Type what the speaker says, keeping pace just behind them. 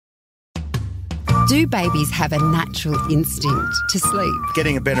Do babies have a natural instinct to sleep?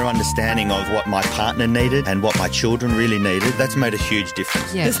 Getting a better understanding of what my partner needed and what my children really needed, that's made a huge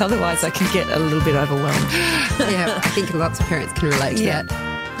difference. Yeah. Because otherwise I can get a little bit overwhelmed. Yeah, I think lots of parents can relate to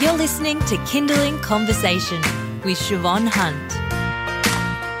that. You're listening to Kindling Conversation with Siobhan Hunt.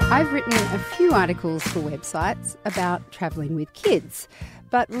 I've written a few articles for websites about travelling with kids,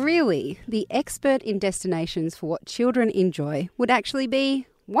 but really the expert in destinations for what children enjoy would actually be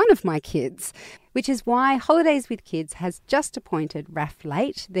one of my kids, which is why Holidays with Kids has just appointed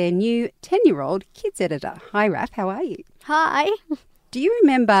Laight, their new 10-year-old kids editor. Hi, Raph, how are you? Hi. Do you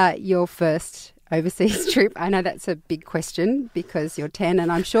remember your first overseas trip? I know that's a big question because you're 10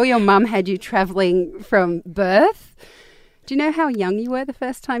 and I'm sure your mum had you travelling from birth. Do you know how young you were the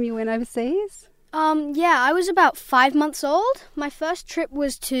first time you went overseas? Yeah, I was about 5 months old. My first trip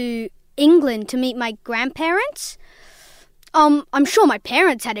was to England to meet my grandparents. I'm sure my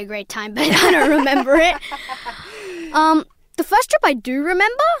parents had a great time, but I don't remember it. The first trip I do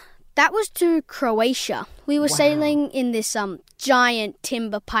remember, that was to Croatia. We were sailing in this giant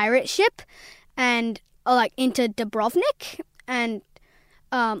timber pirate ship and into Dubrovnik. And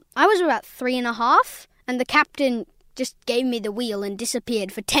I was about 3.5, and the captain just gave me the wheel and disappeared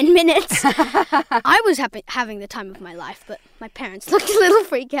for 10 minutes. I was having the time of my life, but my parents looked a little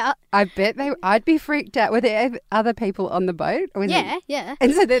freaked out. I bet I'd be freaked out. Were there other people on the boat? Or Yeah.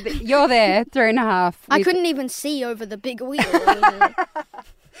 And so you're there, 3.5. I couldn't even see over the big wheel.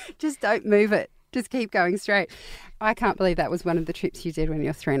 Just don't move it. Just keep going straight. I can't believe that was one of the trips you did when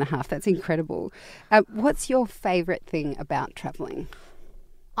you're 3.5. That's incredible. What's your favourite thing about travelling?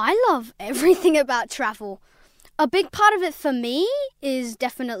 I love everything about travel. A big part of it for me is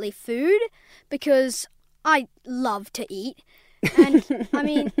definitely food, because I love to eat. And, I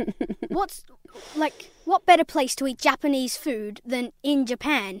mean, what better place to eat Japanese food than in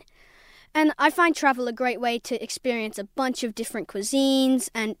Japan? And I find travel a great way to experience a bunch of different cuisines.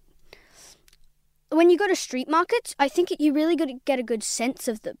 And when you go to street markets, I think you really get a good sense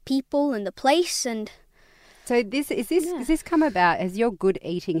of the people and the place. And so has this come about, has your good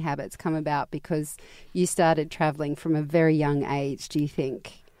eating habits come about because you started travelling from a very young age, do you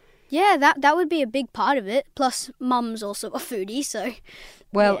think? Yeah, that would be a big part of it. Plus, Mum's also a foodie, so...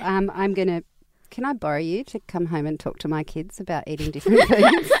 Well, yeah. Can I borrow you to come home and talk to my kids about eating different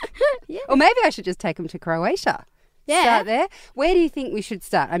foods? Yeah. Or maybe I should just take them to Croatia. Yeah. Start there. Where do you think we should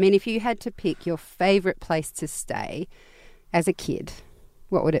start? I mean, if you had to pick your favourite place to stay as a kid,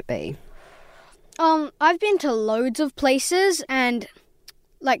 what would it be? I've been to loads of places and,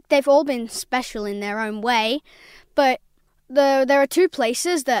 they've all been special in their own way. But there are two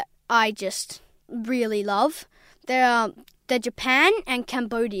places that I just really love. They're Japan and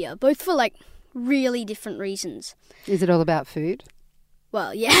Cambodia, both for, really different reasons. Is it all about food?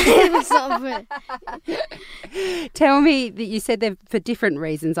 Well, yeah. It's not food. Tell me, that you said they're for different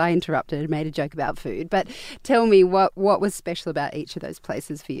reasons. I interrupted and made a joke about food. But tell me what was special about each of those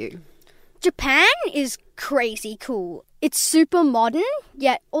places for you? Japan is crazy cool. It's super modern,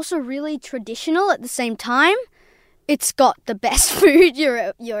 yet also really traditional at the same time. It's got the best food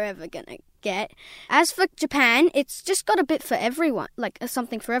you're ever going to get. As for Japan, it's just got a bit for everyone,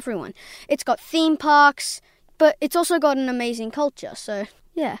 something for everyone. It's got theme parks, but it's also got an amazing culture, so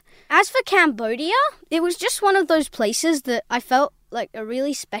yeah. As for Cambodia, it was just one of those places that I felt a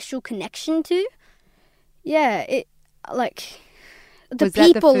really special connection to. Yeah, the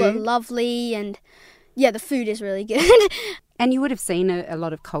people are lovely, and yeah, the food is really good. And you would have seen a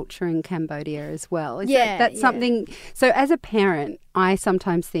lot of culture in Cambodia as well. That's something. So as a parent, I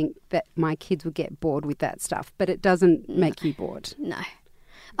sometimes think that my kids would get bored with that stuff, but it doesn't make you bored. No.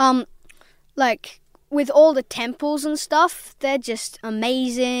 With all the temples and stuff, they're just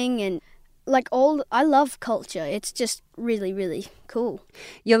amazing, and I love culture. It's just really, really cool.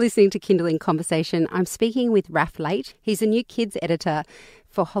 You're listening to Kindling Conversation. I'm speaking with Laight. He's a new kids editor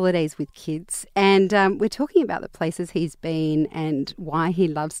for Holidays with Kids, and we're talking about the places he's been and why he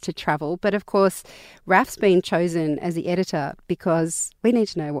loves to travel. But of course, Raf's been chosen as the editor because we need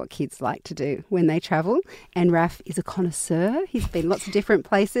to know what kids like to do when they travel, and Raf is a connoisseur. He's been lots of different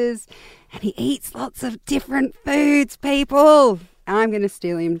places and he eats lots of different foods, people. I'm going to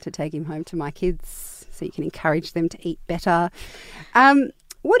steal him to take him home to my kids so you can encourage them to eat better.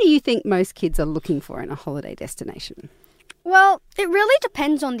 What do you think most kids are looking for in a holiday destination? Well, it really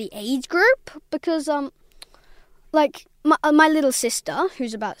depends on the age group because, my little sister,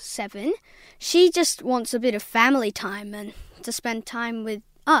 who's about 7, she just wants a bit of family time and to spend time with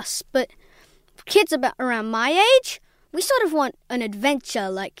us. But kids around my age, we sort of want an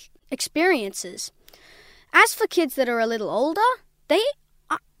adventure, experiences. As for kids that are a little older,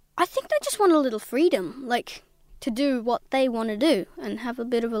 I think they just want a little freedom, like to do what they want to do and have a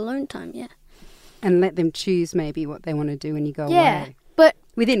bit of alone time, yeah. And let them choose maybe what they want to do when you go Yeah, away. but...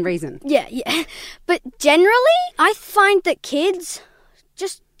 Within reason. Yeah. But generally, I find that kids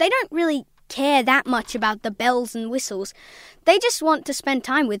they don't really care that much about the bells and whistles. They just want to spend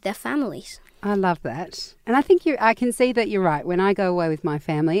time with their families. I love that. And I think I can see that you're right. When I go away with my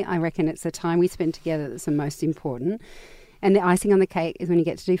family, I reckon it's the time we spend together that's the most important. And the icing on the cake is when you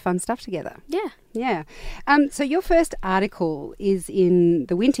get to do fun stuff together. Yeah. Yeah. So your first article is in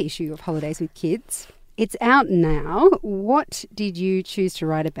the winter issue of Holidays with Kids. It's out now. What did you choose to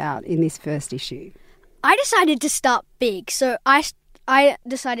write about in this first issue? I decided to start big. So I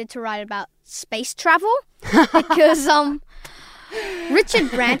decided to write about space travel because Richard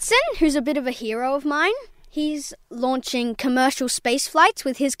Branson, who's a bit of a hero of mine, he's launching commercial space flights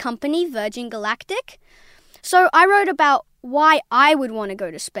with his company, Virgin Galactic. So I wrote about why I would want to go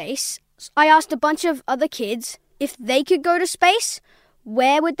to space. I asked a bunch of other kids if they could go to space,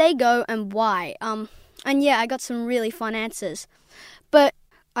 where would they go and why? And yeah, I got some really fun answers. But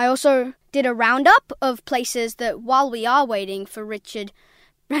I also did a roundup of places that while we are waiting for Richard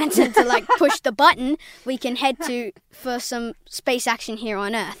Branson to push the button, we can head to for some space action here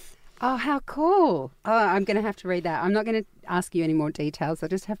on Earth. Oh, how cool. Oh, I'm going to have to read that. I'm not going to ask you any more details. I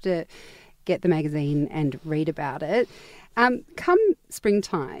just have to get the magazine and read about it. Come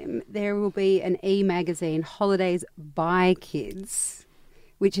springtime, there will be an e-magazine, Holidays by Kids,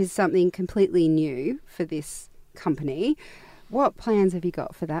 which is something completely new for this company. What plans have you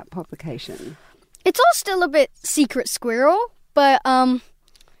got for that publication? It's all still a bit secret squirrel, but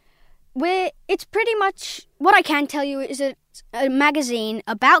it's pretty much, what I can tell you is it's a magazine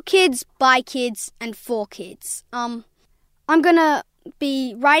about kids, by kids, and for kids. I'm going to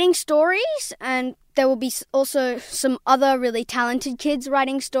be writing stories, and there will be also some other really talented kids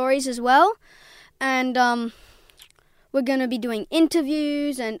writing stories as well. And we're going to be doing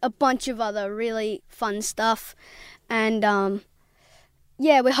interviews and a bunch of other really fun stuff. And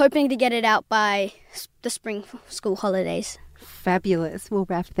yeah, we're hoping to get it out by the spring school holidays. Fabulous. Well,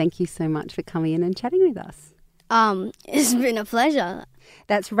 Raph, thank you so much for coming in and chatting with us. It's been a pleasure.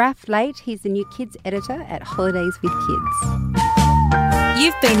 That's Raph Laight. He's the new kids editor at Holidays with Kids.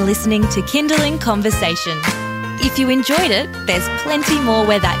 You've been listening to Kindling Conversation. If you enjoyed it, there's plenty more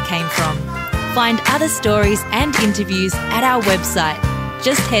where that came from. Find other stories and interviews at our website.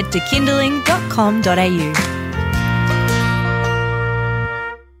 Just head to kindling.com.au.